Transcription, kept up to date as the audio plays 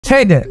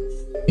Hey there!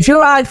 If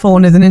your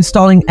iPhone isn't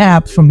installing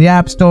apps from the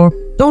App Store,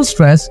 don't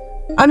stress,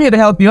 I'm here to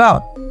help you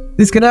out.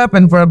 This can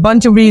happen for a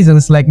bunch of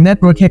reasons like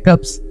network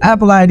hiccups,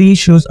 Apple ID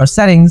issues, or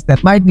settings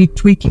that might need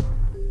tweaking.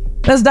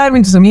 Let's dive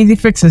into some easy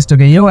fixes to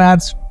get your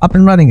apps up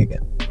and running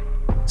again.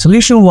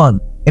 Solution 1.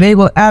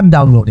 Enable app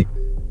downloading.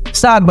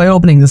 Start by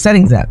opening the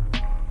Settings app.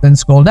 Then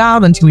scroll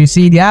down until you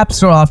see the App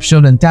Store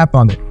option and tap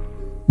on it.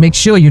 Make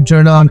sure you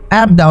turn on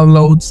App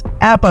Downloads,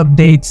 App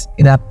Updates,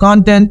 in-app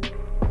content.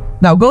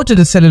 Now go to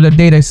the Cellular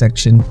Data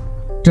section,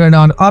 turn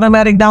on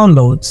Automatic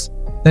Downloads,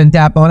 then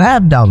tap on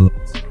App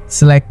Downloads.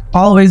 Select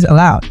Always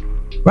Allowed.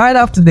 Right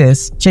after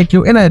this, check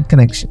your internet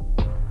connection.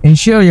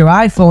 Ensure your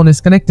iPhone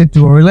is connected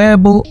to a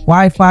reliable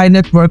Wi-Fi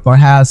network or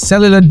has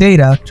cellular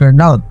data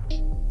turned on.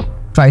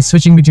 Try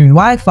switching between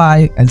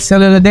Wi-Fi and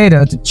cellular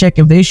data to check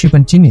if the issue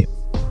continues.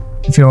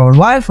 If you're on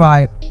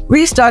Wi-Fi,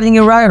 restarting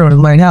your router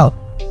might help.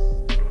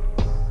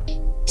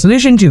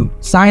 Solution 2.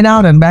 Sign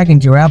out and back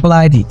into your Apple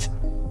ID.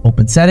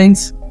 Open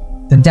Settings,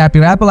 then tap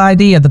your Apple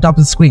ID at the top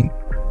of the screen.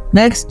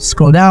 Next,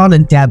 scroll down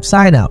and tap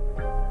Sign Out.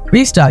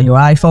 Restart your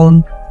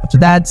iPhone. After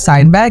that,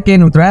 sign back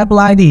in with your Apple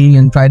ID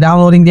and try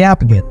downloading the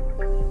app again.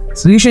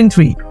 Solution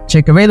 3.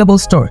 Check available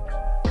storage.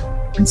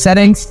 In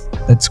Settings,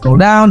 let's scroll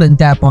down and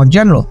tap on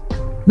General.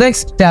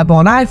 Next, tap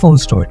on iPhone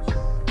storage.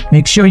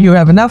 Make sure you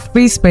have enough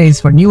free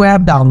space for new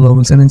app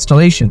downloads and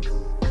installation.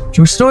 If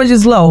your storage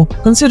is low,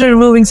 consider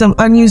removing some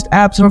unused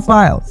apps or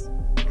files.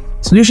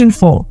 Solution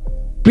 4.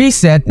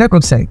 Reset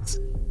network settings.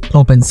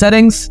 Open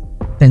Settings,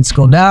 then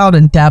scroll down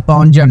and tap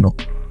on General.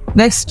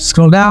 Next,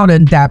 scroll down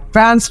and tap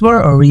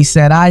Transfer or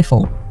Reset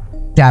iPhone.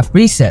 Tap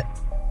Reset,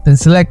 then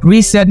select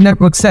Reset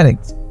Network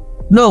Settings.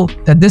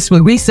 Note that this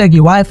will reset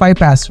your Wi-Fi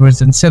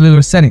passwords and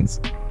cellular settings.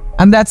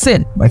 And that's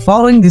it. By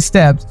following these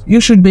steps,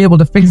 you should be able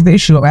to fix the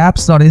issue of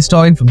apps not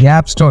installing from the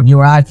App Store on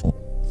your iPhone.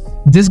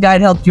 If this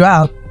guide helped you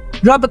out,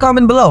 drop a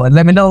comment below and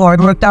let me know how it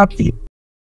worked out for you.